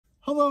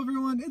Hello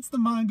everyone, it's the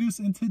Mongoose,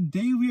 and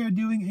today we are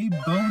doing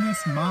a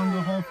bonus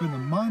manga haul for the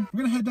month.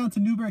 We're gonna head down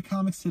to Newbury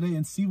Comics today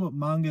and see what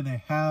manga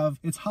they have.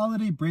 It's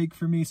holiday break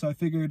for me, so I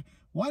figured,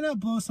 why not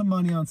blow some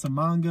money on some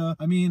manga?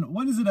 I mean,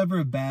 when is it ever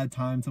a bad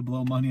time to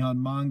blow money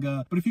on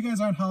manga? But if you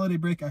guys are on holiday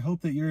break, I hope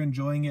that you're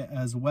enjoying it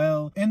as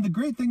well. And the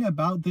great thing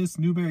about this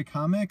Newbury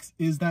Comics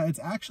is that it's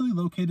actually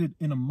located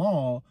in a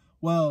mall.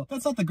 Well,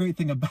 that's not the great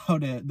thing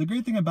about it. The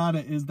great thing about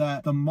it is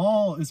that the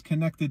mall is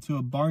connected to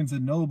a Barnes &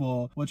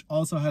 Noble, which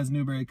also has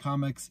Newbury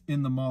Comics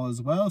in the mall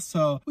as well.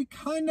 So we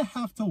kind of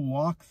have to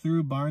walk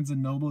through Barnes &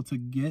 Noble to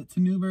get to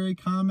Newbury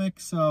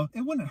Comics. So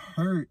it wouldn't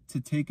hurt to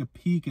take a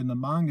peek in the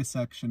manga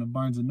section of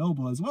Barnes &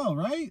 Noble as well,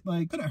 right?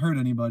 Like, couldn't hurt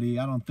anybody,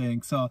 I don't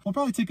think. So we'll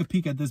probably take a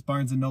peek at this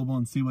Barnes & Noble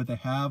and see what they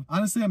have.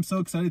 Honestly, I'm so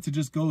excited to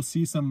just go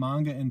see some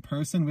manga in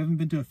person. We haven't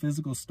been to a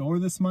physical store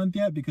this month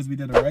yet because we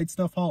did a Right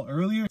Stuff haul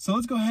earlier. So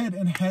let's go ahead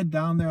and head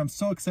down there. I'm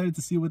so excited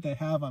to see what they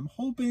have. I'm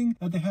hoping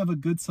that they have a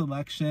good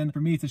selection for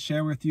me to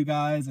share with you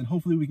guys, and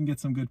hopefully we can get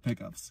some good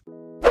pickups.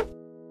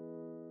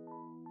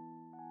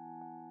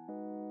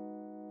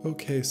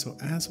 Okay, so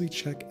as we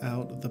check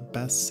out the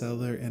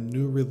bestseller and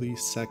new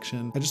release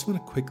section, I just want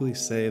to quickly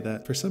say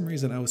that for some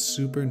reason I was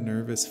super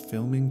nervous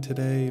filming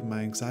today.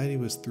 My anxiety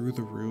was through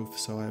the roof,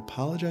 so I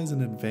apologize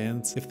in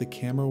advance if the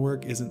camera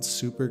work isn't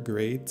super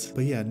great.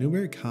 But yeah,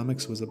 Newbury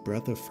Comics was a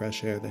breath of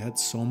fresh air. They had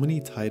so many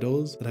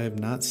titles that I have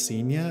not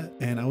seen yet,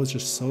 and I was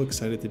just so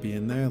excited to be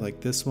in there.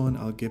 Like this one,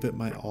 I'll give it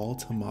my all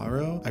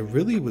tomorrow. I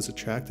really was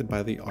attracted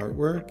by the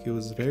artwork. It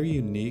was very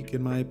unique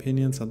in my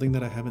opinion, something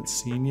that I haven't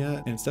seen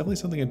yet, and it's definitely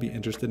something I'd be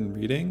interested in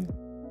reading.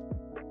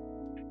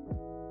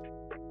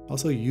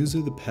 Also,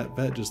 Yuzu the pet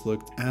vet just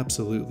looked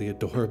absolutely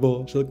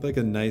adorable. She looked like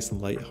a nice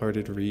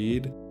light-hearted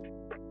read.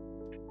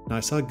 Now, I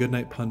saw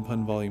Goodnight Pun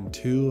Pun Volume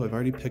 2. I've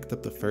already picked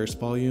up the first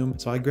volume,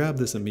 so I grabbed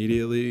this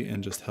immediately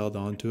and just held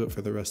on to it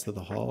for the rest of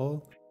the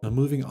haul. Now,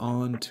 moving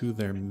on to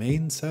their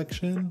main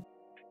section.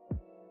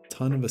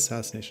 Ton of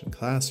Assassination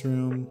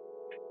Classroom.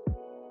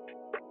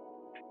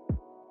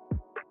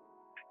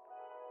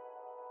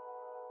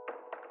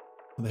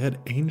 They had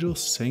Angel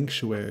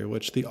Sanctuary,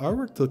 which the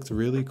artwork looked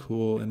really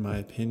cool in my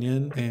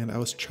opinion, and I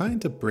was trying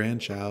to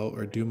branch out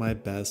or do my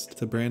best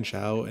to branch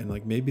out and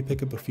like maybe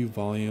pick up a few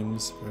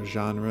volumes or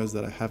genres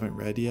that I haven't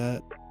read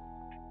yet.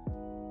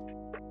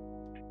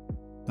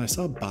 I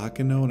saw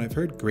Baccano, and I've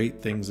heard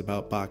great things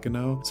about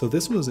Baccano, so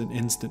this was an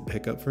instant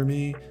pickup for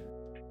me.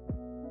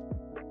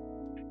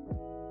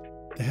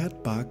 They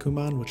had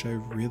Bakuman, which I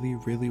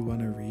really want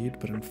to read,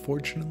 but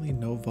unfortunately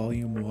no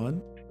volume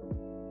 1.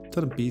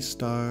 Ton of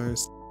Beastars.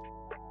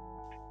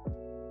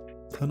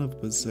 Ton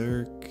of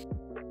Berserk.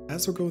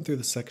 As we're going through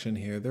the section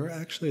here, there were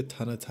actually a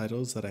ton of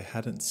titles that I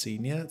hadn't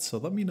seen yet, so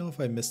let me know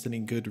if I missed any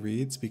good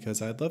reads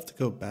because I'd love to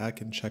go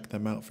back and check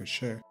them out for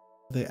sure.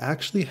 They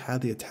actually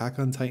had the Attack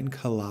on Titan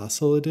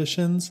Colossal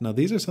editions. Now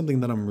these are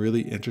something that I'm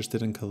really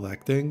interested in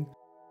collecting.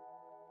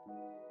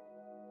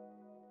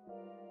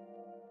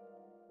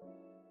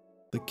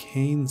 The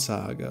Kane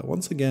Saga.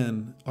 Once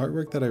again,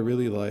 artwork that I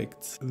really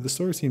liked. The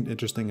story seemed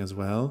interesting as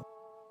well.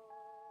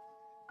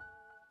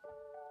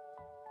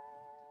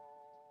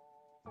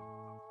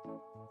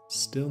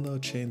 Still no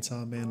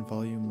Chainsaw Man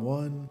Volume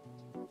 1.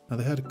 Now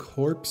they had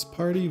Corpse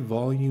Party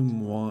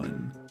Volume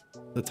 1.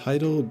 The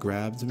title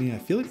grabbed me. I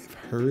feel like I've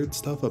heard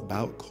stuff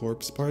about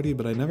Corpse Party,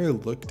 but I never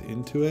looked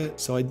into it,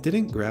 so I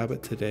didn't grab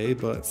it today,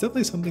 but it's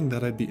definitely something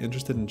that I'd be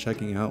interested in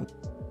checking out.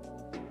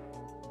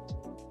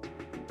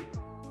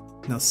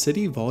 Now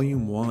City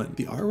Volume 1,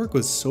 the artwork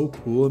was so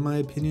cool in my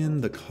opinion.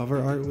 The cover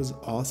art was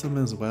awesome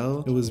as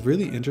well. It was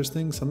really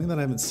interesting, something that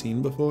I haven't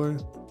seen before.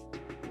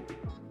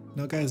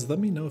 Now guys, let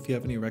me know if you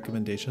have any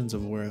recommendations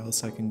of where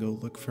else I can go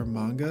look for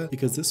manga,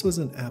 because this was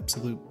an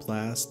absolute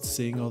blast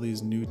seeing all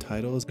these new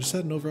titles. I just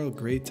had an overall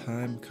great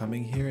time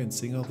coming here and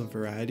seeing all the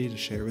variety to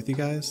share with you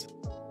guys.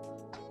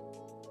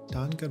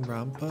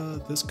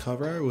 Danganronpa, this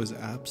cover art was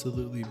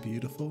absolutely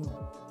beautiful.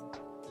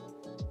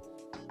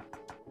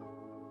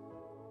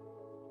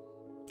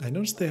 I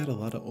noticed they had a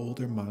lot of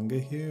older manga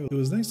here. It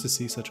was nice to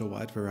see such a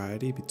wide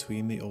variety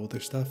between the older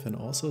stuff and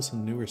also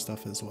some newer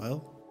stuff as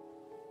well.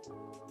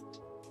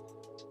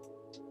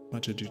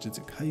 Bunch of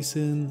Jujutsu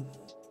Kaisen.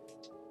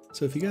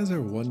 So if you guys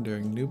are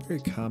wondering, Newbury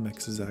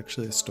Comics is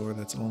actually a store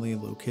that's only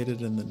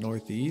located in the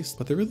Northeast,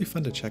 but they're really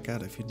fun to check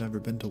out if you've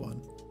never been to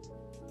one.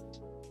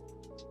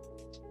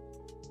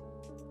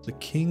 The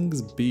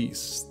King's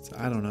Beast.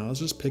 I don't know, I was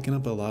just picking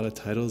up a lot of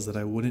titles that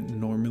I wouldn't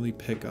normally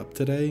pick up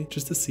today,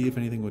 just to see if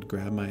anything would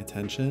grab my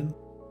attention.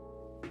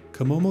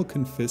 Komomo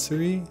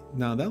Confissory.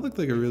 Now that looked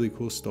like a really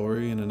cool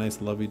story and a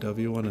nice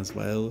lovey-dovey one as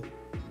well.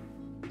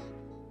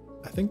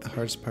 I think the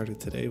hardest part of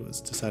today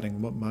was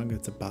deciding what manga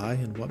to buy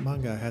and what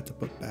manga I had to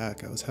put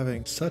back. I was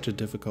having such a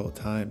difficult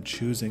time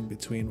choosing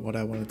between what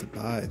I wanted to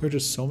buy. There were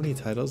just so many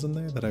titles in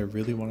there that I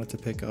really wanted to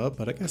pick up,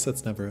 but I guess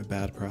that's never a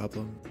bad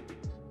problem.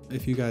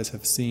 If you guys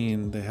have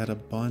seen, they had a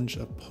bunch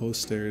of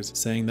posters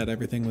saying that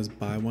everything was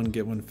buy one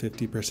get one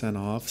 50%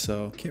 off,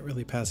 so can't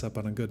really pass up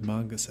on a good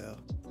manga sale.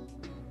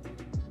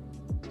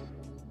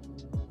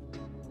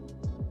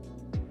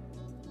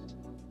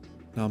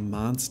 Now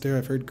Monster,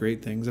 I've heard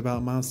great things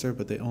about Monster,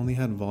 but they only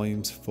had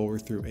volumes 4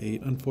 through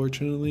 8,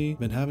 unfortunately.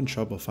 Been having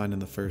trouble finding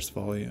the first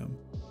volume.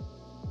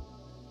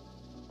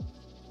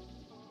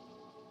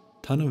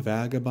 Ton of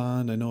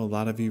Vagabond, I know a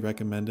lot of you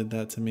recommended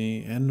that to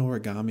me, and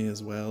Noragami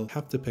as well.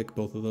 Have to pick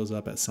both of those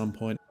up at some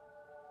point.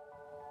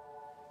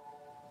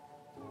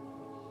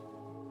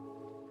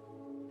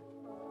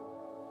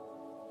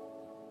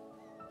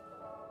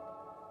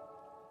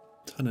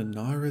 Ton of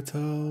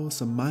Naruto,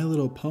 some My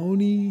Little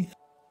Pony.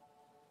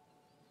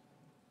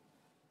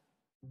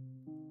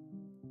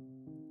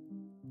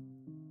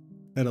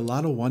 I had a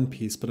lot of One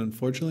Piece, but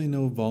unfortunately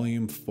no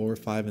volume 4,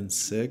 5, and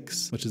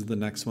 6, which is the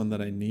next one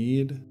that I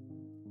need.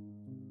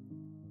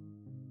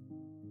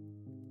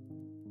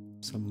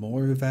 Some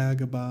more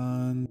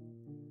Vagabond.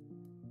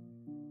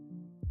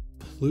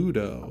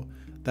 Pluto.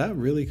 That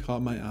really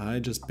caught my eye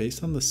just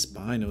based on the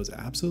spine. It was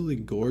absolutely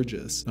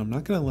gorgeous. I'm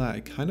not gonna lie, I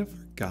kind of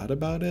forgot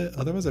about it.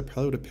 Otherwise, I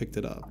probably would have picked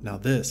it up. Now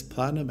this,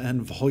 Platinum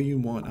End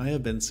Volume 1. I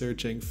have been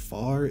searching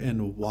far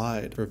and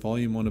wide for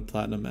Volume 1 of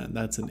Platinum End.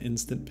 That's an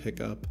instant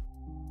pickup.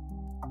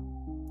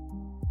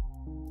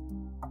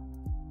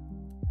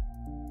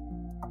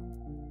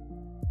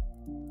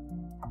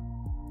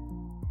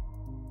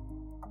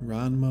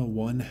 Ranma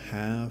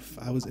 1/2.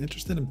 I was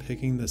interested in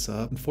picking this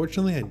up.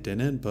 Unfortunately, I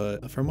didn't,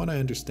 but from what I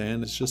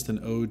understand, it's just an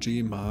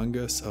OG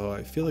manga, so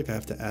I feel like I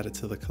have to add it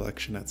to the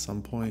collection at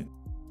some point.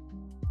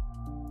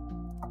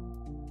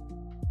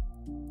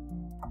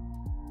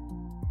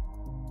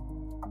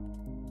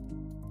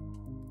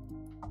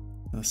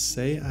 Now,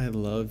 Say I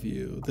Love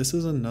You. This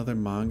is another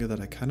manga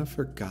that I kind of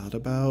forgot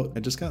about.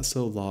 I just got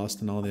so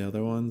lost in all the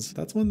other ones.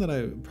 That's one that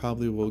I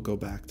probably will go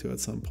back to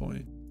at some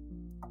point.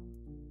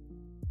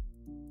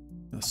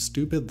 A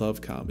stupid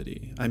love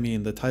comedy. I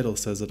mean, the title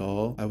says it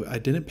all. I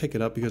didn't pick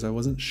it up because I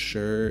wasn't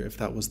sure if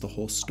that was the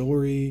whole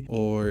story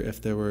or if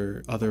there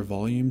were other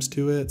volumes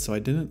to it, so I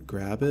didn't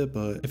grab it,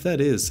 but if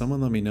that is, someone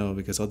let me know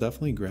because I'll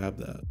definitely grab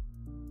that.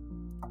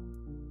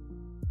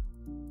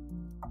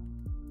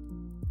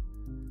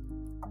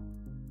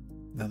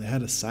 Now they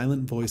had a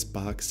Silent Voice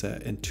box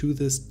set, and to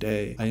this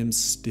day I am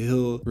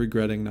still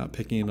regretting not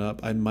picking it up.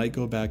 I might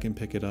go back and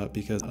pick it up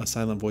because A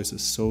Silent Voice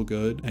is so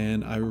good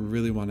and I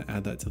really want to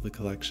add that to the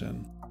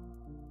collection.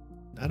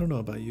 I don't know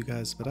about you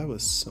guys, but I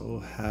was so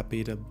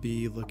happy to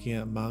be looking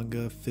at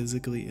manga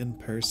physically in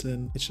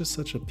person. It's just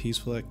such a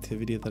peaceful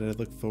activity that I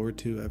look forward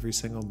to every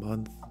single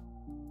month.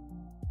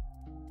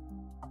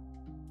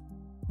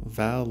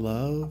 Val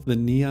Love. The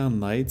neon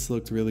lights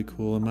looked really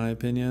cool in my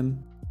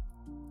opinion.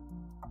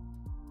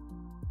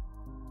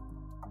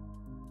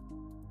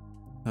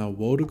 Now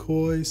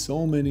wotakoi,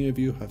 so many of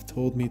you have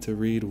told me to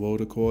read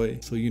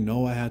wotakoi, so you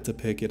know I had to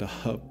pick it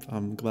up.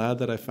 I'm glad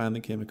that I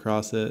finally came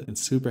across it and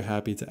super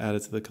happy to add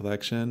it to the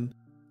collection.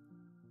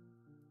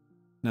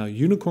 Now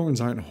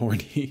unicorns aren't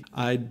horny.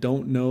 I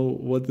don't know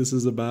what this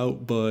is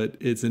about, but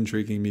it's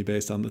intriguing me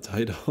based on the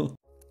title.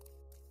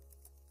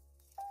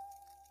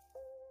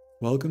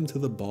 Welcome to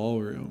the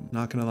Ballroom.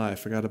 Not gonna lie, I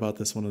forgot about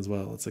this one as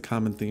well. It's a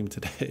common theme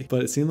today,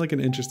 but it seemed like an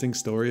interesting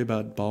story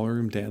about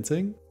ballroom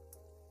dancing.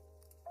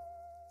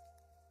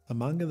 A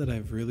manga that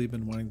I've really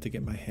been wanting to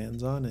get my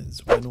hands on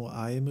is When Will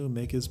Ayumu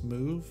Make His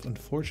Move?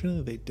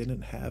 Unfortunately, they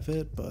didn't have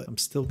it, but I'm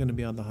still going to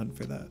be on the hunt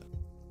for that.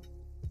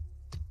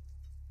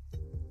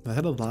 I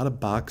had a lot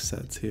of box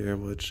sets here,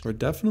 which were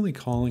definitely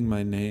calling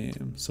my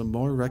name. Some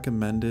more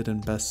recommended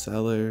and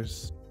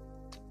bestsellers.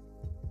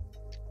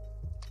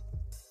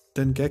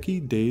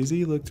 Dengeki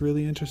Daisy looked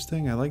really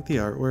interesting. I like the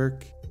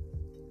artwork.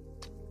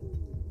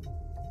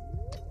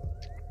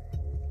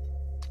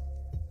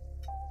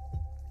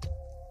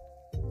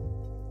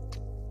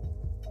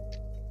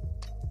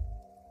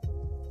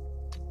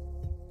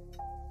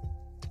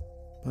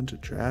 Bunch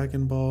of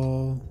Dragon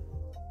Ball.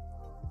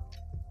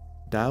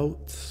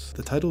 Doubt.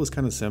 The title was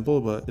kind of simple,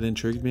 but it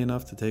intrigued me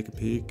enough to take a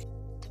peek.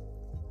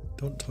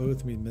 Don't Toy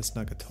With Me, Miss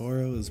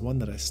Nagatoro is one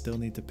that I still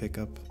need to pick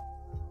up.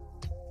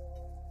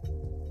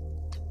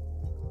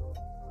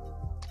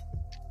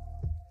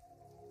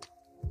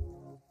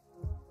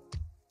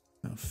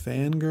 Now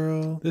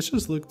Fangirl. This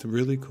just looked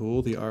really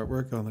cool, the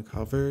artwork on the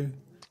cover.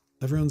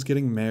 Everyone's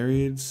getting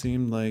married,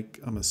 seemed like,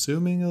 I'm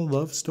assuming, a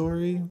love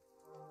story.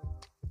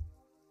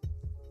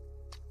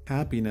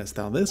 Happiness.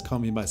 Now this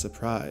caught me by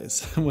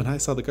surprise. When I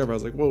saw the cover I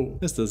was like, whoa,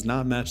 this does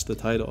not match the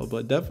title,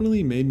 but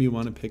definitely made me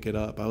want to pick it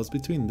up. I was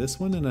between this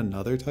one and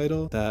another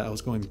title that I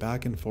was going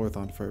back and forth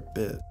on for a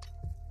bit.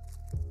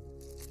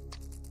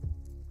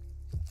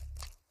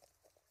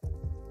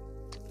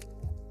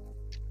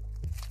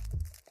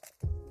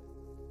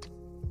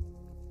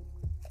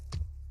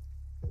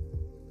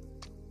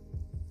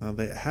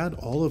 They had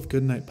all of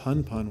Goodnight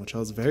Pun Pun, which I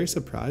was very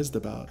surprised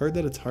about. Heard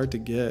that it's hard to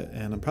get,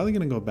 and I'm probably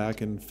going to go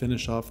back and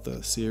finish off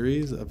the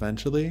series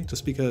eventually,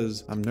 just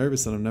because I'm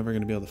nervous that I'm never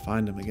going to be able to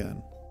find him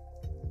again.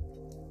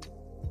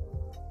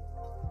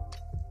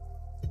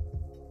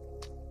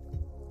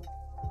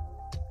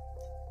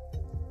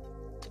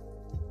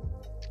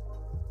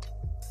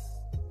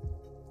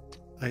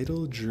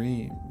 Idle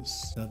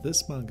Dreams. Now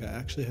this manga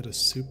actually had a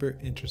super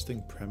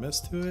interesting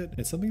premise to it.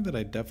 It's something that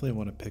I definitely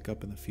want to pick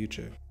up in the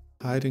future.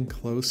 Hiding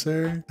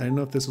Closer. I don't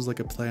know if this was like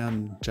a play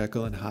on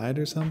Jekyll and Hyde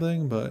or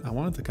something, but I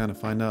wanted to kind of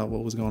find out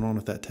what was going on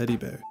with that teddy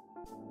bear.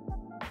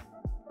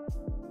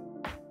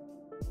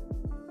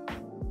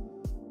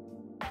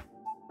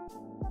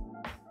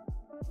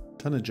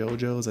 Ton of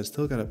JoJo's. I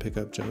still gotta pick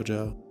up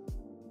JoJo.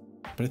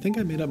 But I think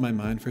I made up my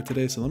mind for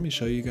today, so let me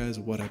show you guys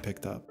what I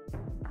picked up.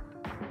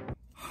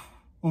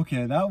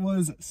 Okay, that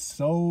was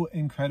so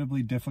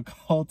incredibly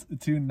difficult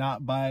to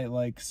not buy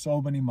like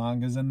so many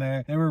mangas in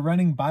there. They were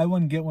running buy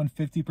one, get one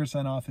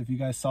 50% off if you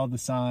guys saw the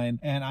sign,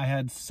 and I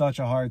had such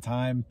a hard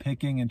time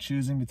picking and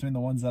choosing between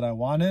the ones that I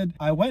wanted.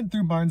 I went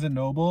through Barnes &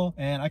 Noble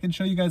and I can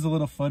show you guys a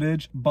little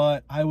footage,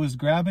 but I was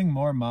grabbing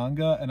more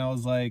manga and I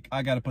was like,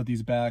 I gotta put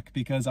these back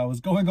because I was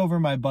going over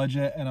my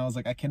budget and I was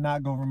like, I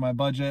cannot go over my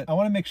budget. I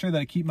wanna make sure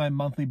that I keep my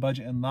monthly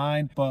budget in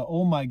line, but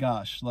oh my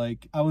gosh,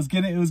 like it was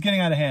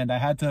getting out of hand. I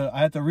had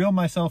to reel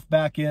myself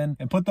back in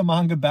and put the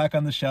manga back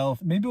on the shelf.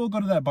 Maybe we'll go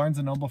to that Barnes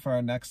 & Noble for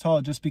our next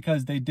haul just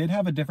because they did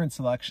have a different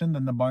selection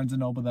than the Barnes &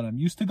 Noble that I'm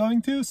used to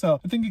going to.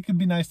 So I think it could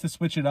be nice to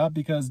switch it up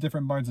because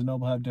different Barnes &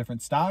 Noble have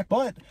different stock.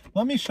 But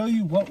let me show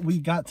you what we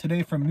got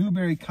today from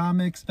Newbury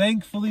Comics.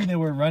 Thankfully, they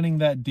were running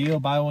that deal,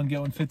 buy one,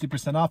 get one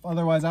 50% off.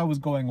 Otherwise, I was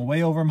going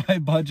way over my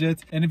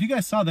budget. And if you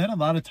guys saw, they had a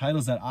lot of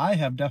titles that I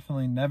have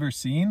definitely never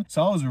seen.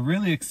 So I was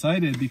really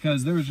excited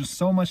because there was just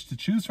so much to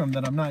choose from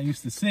that I'm not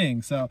used to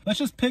seeing. So let's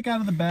just pick out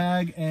of the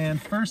bag. And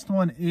first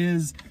one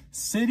is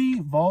City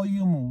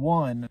Volume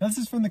 1. Now, this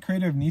is from the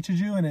creator of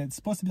Nichiju, and it's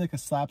supposed to be like a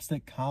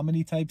slapstick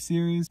comedy type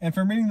series. And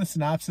from reading the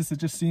synopsis, it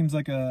just seems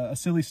like a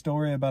silly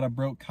story about a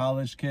broke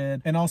college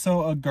kid and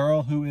also a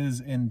girl who is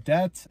in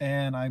debt.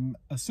 And I'm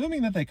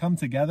assuming that they come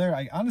together.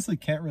 I honestly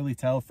can't really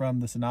tell from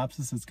the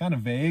synopsis. It's kind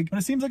of vague, but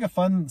it seems like a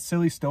fun,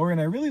 silly story.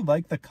 And I really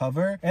like the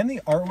cover, and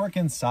the artwork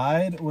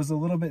inside was a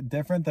little bit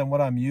different than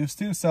what I'm used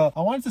to. So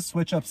I wanted to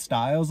switch up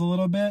styles a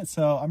little bit.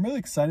 So I'm really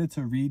excited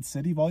to read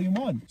City Volume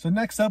 1. So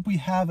next up, we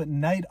have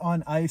Night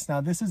on Ice.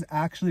 Now, this is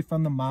actually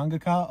from the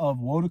mangaka of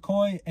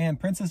Wotakoi and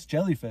Princess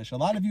Jellyfish. A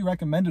lot of you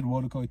recommended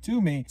Wotakoi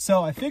to me,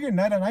 so I figured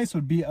Night on Ice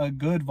would be a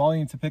good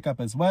volume to pick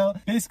up as well.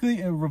 Basically,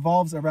 it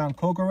revolves around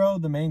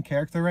Kokoro, the main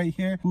character right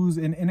here, who's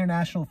an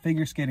international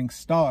figure skating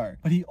star,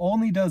 but he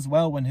only does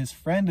well when his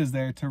friend is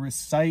there to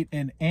recite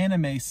an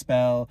anime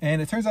spell,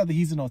 and it turns out that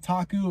he's an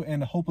otaku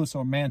and a hopeless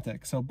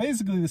romantic. So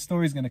basically, the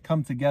story is going to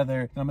come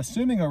together, and I'm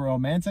assuming a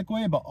romantic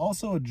way, but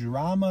also a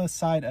drama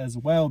side as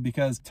well,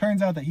 because it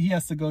turns out that he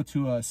has to go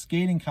to a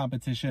skating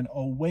competition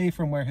away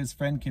from where his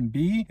friend can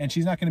be, and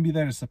she's not going to be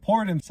there to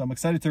support him. So I'm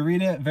excited to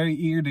read it, very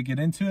eager to get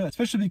into it,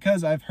 especially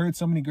because I've heard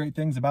so many great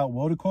things about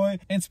Wotakoi.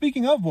 And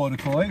speaking of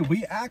Wotakoi,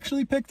 we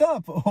actually picked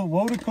up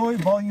Wotakoi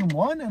Volume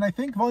 1 and I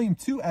think Volume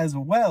 2 as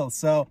well.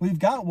 So we've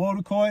got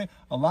Wotakoi.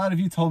 A lot of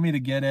you told me to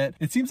get it.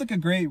 It seems like a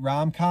great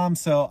rom-com,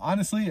 so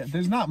honestly,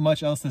 there's not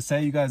much else to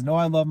say. You guys know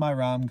I love my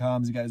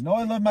rom-coms. You guys know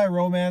I love my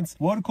romance.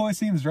 Wotakoi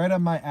seems right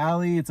up my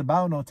alley. It's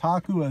about an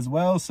otaku as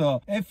well,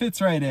 so it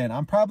fits right in.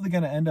 I'm probably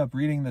going to end up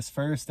reading this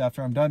first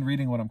after I'm done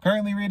reading what I'm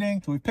currently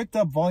reading. So we picked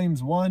up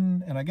Volumes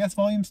 1 and I guess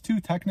Volumes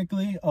 2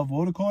 technically of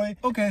Wotakoi.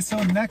 Okay,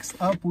 so next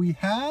up we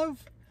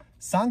have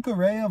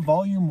Sankareya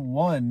Volume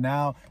 1.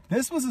 Now,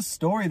 this was a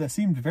story that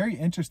seemed very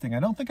interesting. I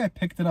don't think I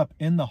picked it up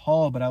in the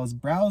haul, but I was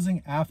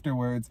browsing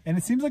afterwards, and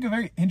it seems like a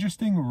very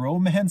interesting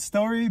romance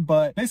story,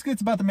 but basically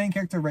it's about the main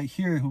character right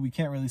here, who we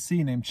can't really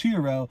see, named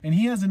Chihiro, and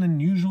he has an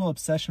unusual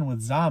obsession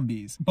with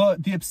zombies.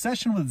 But the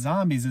obsession with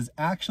zombies is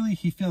actually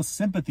he feels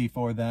sympathy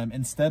for them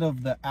instead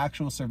of the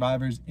actual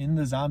survivors in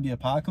the zombie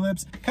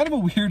apocalypse. Kind of a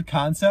weird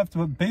concept,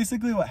 but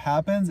basically what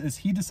happens is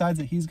he decides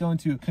that he's going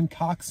to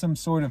concoct some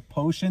sort of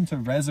potion to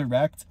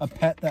resurrect a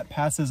pet that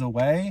passes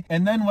away,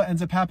 and then what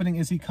ends up happening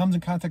is he comes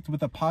in contact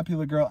with a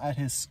popular girl at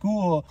his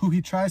school who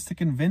he tries to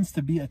convince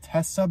to be a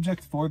test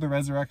subject for the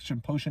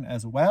resurrection potion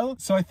as well.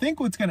 So I think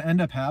what's going to end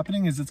up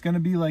happening is it's going to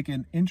be like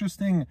an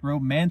interesting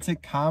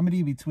romantic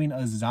comedy between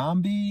a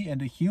zombie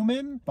and a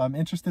human, but I'm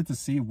interested to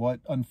see what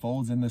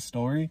unfolds in this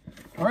story.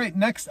 All right,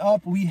 next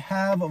up we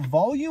have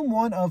Volume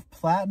 1 of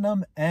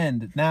Platinum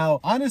End. Now,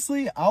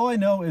 honestly, all I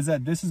know is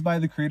that this is by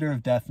the creator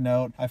of Death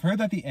Note. I've heard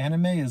that the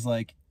anime is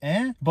like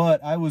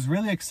but I was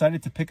really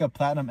excited to pick up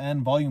Platinum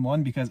End Volume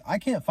 1 because I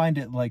can't find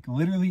it like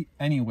literally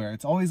anywhere.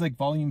 It's always like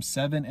Volume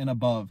 7 and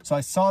above. So I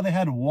saw they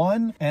had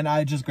one and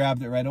I just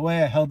grabbed it right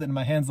away. I held it in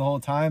my hands the whole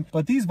time.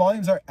 But these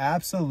volumes are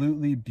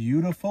absolutely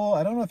beautiful.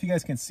 I don't know if you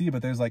guys can see,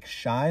 but there's like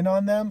shine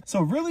on them.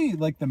 So really,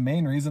 like, the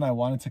main reason I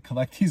wanted to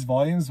collect these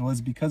volumes was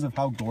because of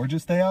how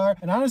gorgeous they are.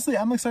 And honestly,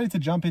 I'm excited to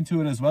jump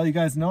into it as well. You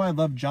guys know I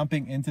love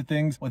jumping into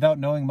things without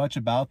knowing much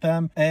about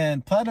them.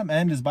 And Platinum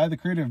End is by the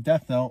creator of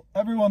Death Note.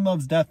 Everyone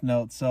loves Death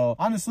Note. So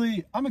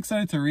honestly, I'm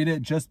excited to read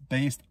it just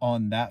based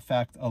on that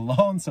fact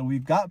alone. So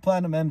we've got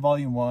Platinum End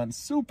Volume 1.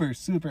 Super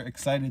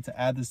excited to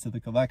add this to the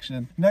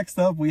collection. Next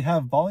up, we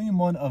have Volume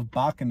 1 of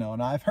Baccano.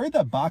 Now, I've heard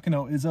that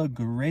Baccano is a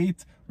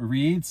great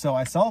read, so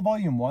I saw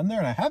Volume 1 there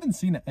and I haven't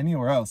seen it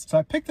anywhere else, so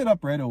I picked it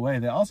up right away.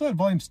 They also had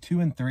Volumes 2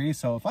 and 3,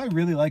 so if I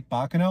really like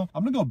Baccano,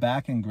 I'm gonna go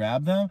back and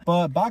grab them.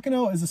 But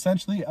Baccano is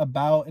essentially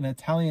about an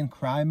Italian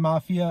crime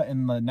mafia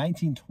in the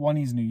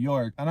 1920s New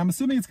York, and I'm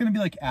assuming it's gonna be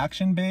like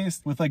action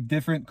based with like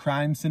different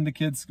crime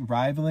syndicates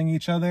rivaling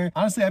each other.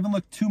 Honestly, I haven't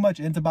looked too much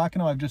into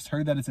Baccano. I've just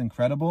heard that it's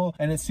incredible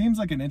and it seems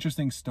like an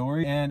interesting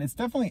story, and it's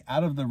definitely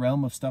out of the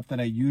realm of stuff that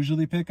I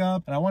usually pick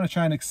up, and I want to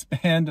try and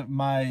expand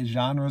my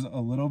genres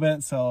a little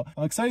bit. So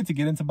I'm excited to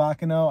get into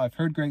Baccano. I've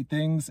heard great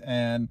things,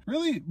 and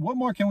really, what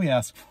more can we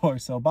ask for?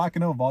 So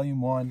Baccano Volume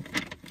 1.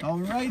 All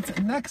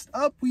right, next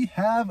up we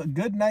have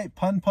Goodnight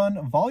Pun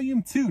Pun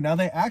Volume 2. Now,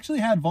 they actually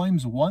had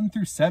Volumes 1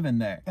 through 7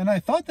 there, and I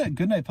thought that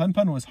Goodnight Pun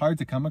Pun was hard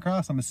to come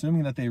across. I'm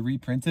assuming that they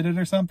reprinted it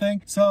or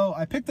something. So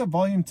I picked up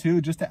Volume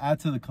 2 just to add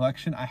to the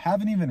collection. I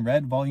haven't even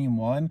read Volume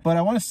 1, but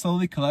I want to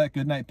slowly collect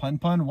Goodnight Pun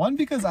Pun. One,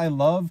 because I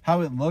love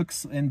how it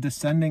looks in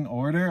descending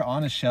order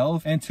on a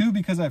shelf, and two,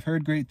 because I've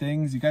heard great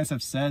things. You guys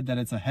have said that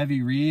it's a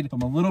heavy read.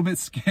 I'm a little bit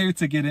scared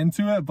to get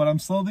into it, but I'm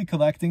slowly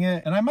collecting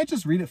it, and I might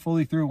just read it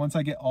fully through once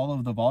I get all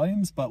of the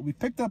volumes. But we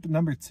picked up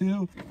number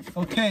 2.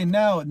 Okay,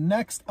 now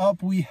next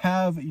up we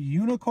have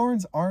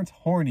Unicorns Aren't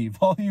Horny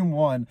Volume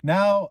 1.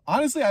 Now,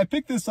 honestly, I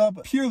picked this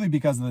up purely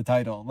because of the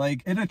title.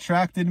 Like, it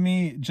attracted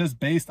me just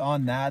based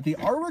on that. The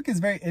artwork is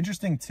very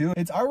interesting too.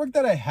 It's artwork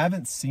that I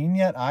haven't seen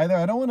yet either.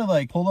 I don't want to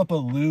like pull up a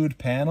lewd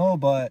panel,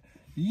 but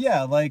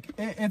yeah, like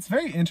it's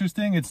very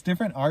interesting. It's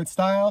different art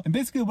style, and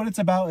basically what it's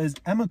about is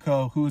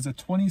Emiko, who is a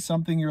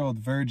 20-something-year-old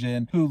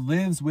virgin who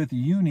lives with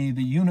Uni,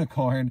 the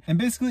unicorn, and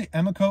basically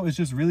Emiko is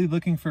just really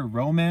looking for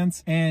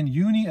romance, and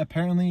Uni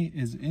apparently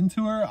is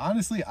into her.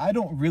 Honestly, I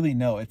don't really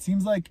know. It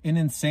seems like an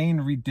insane,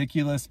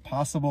 ridiculous,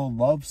 possible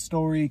love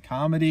story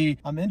comedy.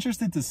 I'm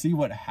interested to see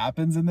what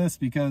happens in this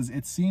because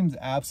it seems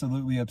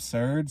absolutely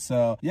absurd.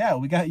 So yeah,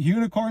 we got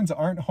Unicorns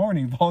Aren't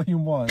Horny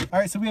Volume 1. All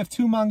right, so we have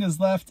 2 mangas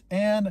left,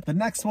 and the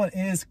next one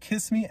is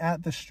Kiss Me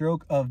at the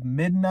Stroke of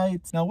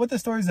Midnight. Now, what the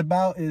story is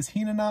about is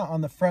Hinata on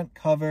the front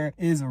cover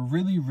is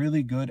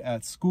really good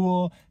at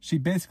school. She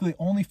basically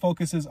only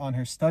focuses on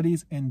her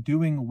studies and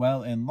doing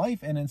well in life,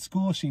 and in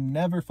school she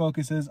never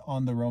focuses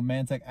on the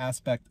romantic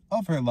aspect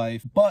of her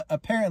life. But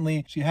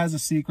apparently she has a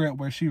secret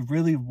where she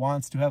really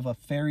wants to have a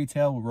fairy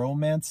tale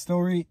romance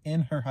story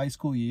in her high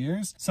school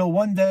years. So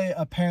one day,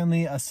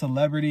 apparently a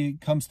celebrity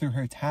comes through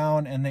her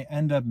town and they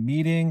end up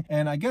meeting,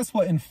 and I guess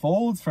what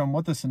unfolds from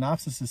what the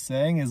synopsis is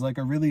saying is like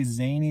a really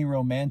zany,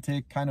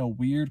 romantic, kind of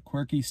weird,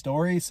 quirky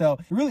story. So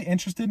it really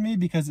interested me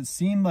because it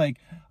seemed like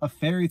a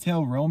fairy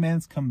tale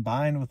romance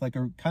combined with like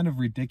a kind of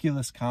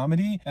ridiculous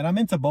comedy, and I'm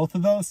into both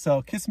of those.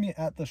 So Kiss Me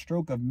at the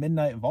Stroke of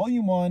Midnight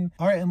Volume 1.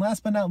 All right, and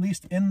last but not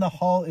least in the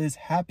haul is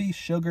Happy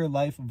Sugar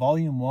Life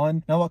Volume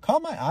 1. Now, what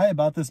caught my eye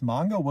about this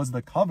manga was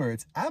the cover.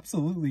 It's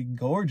absolutely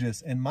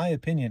gorgeous in my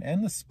opinion,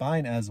 and the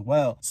spine as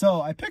well.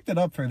 So I picked it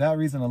up for that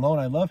reason alone.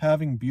 I love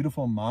having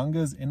beautiful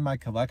mangas in my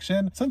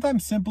collection.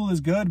 Sometimes simple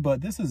is good,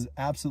 but this is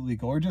absolutely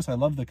gorgeous. I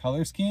love the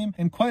color scheme,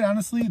 and quite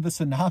honestly, the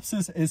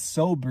synopsis is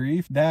so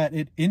brief that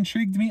it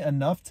intrigued me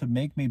enough to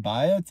make me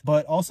buy it,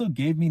 but also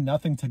gave me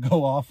nothing to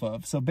go off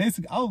of. So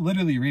basically, I'll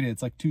literally read it.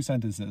 It's like 2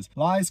 sentences.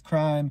 Lies,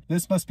 crime,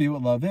 this must be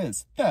what love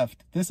is.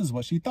 Theft, this is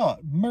what she thought.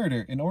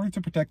 Murder, in order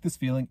to protect this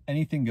feeling,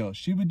 anything goes.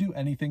 She would do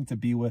anything to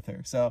be with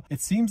her. So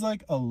it seems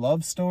like a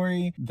love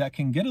story that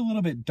can get a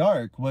little bit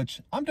dark, which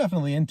I'm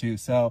definitely into.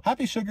 So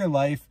Happy Sugar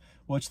Life,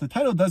 which the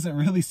title doesn't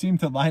really seem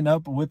to line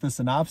up with the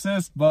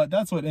synopsis, but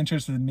that's what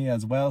interested me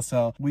as well.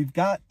 So we've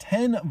got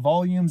 10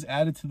 volumes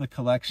added to the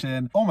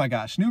collection. Oh my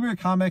gosh, Newbury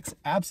Comics,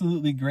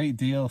 absolutely great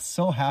deal.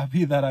 So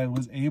happy that I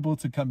was able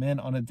to come in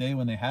on a day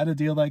when they had a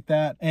deal like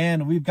that.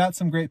 And we've got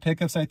some great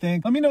pickups, I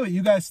think. Let me know what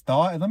you guys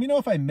thought, and let me know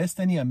if I missed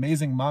any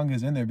amazing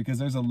mangas in there, because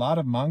there's a lot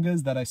of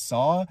mangas that I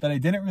saw that I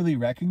didn't really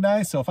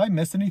recognize. So if I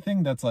missed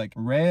anything that's like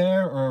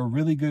rare or a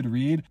really good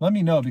read, let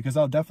me know, because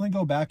I'll definitely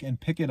go back and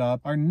pick it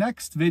up. Our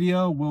next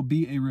video will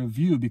be a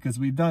review because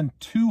we've done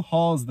 2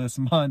 hauls this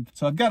month,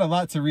 so I've got a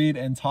lot to read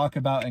and talk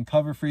about and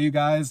cover for you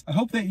guys. I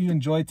hope that you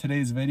enjoyed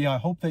today's video. I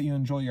hope that you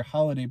enjoy your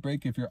holiday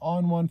break if you're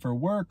on one for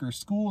work or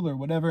school or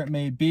whatever it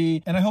may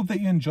be, and I hope that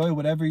you enjoy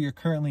whatever you're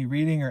currently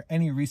reading or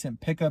any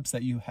recent pickups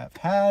that you have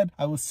had.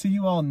 I will see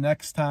you all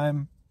next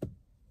time.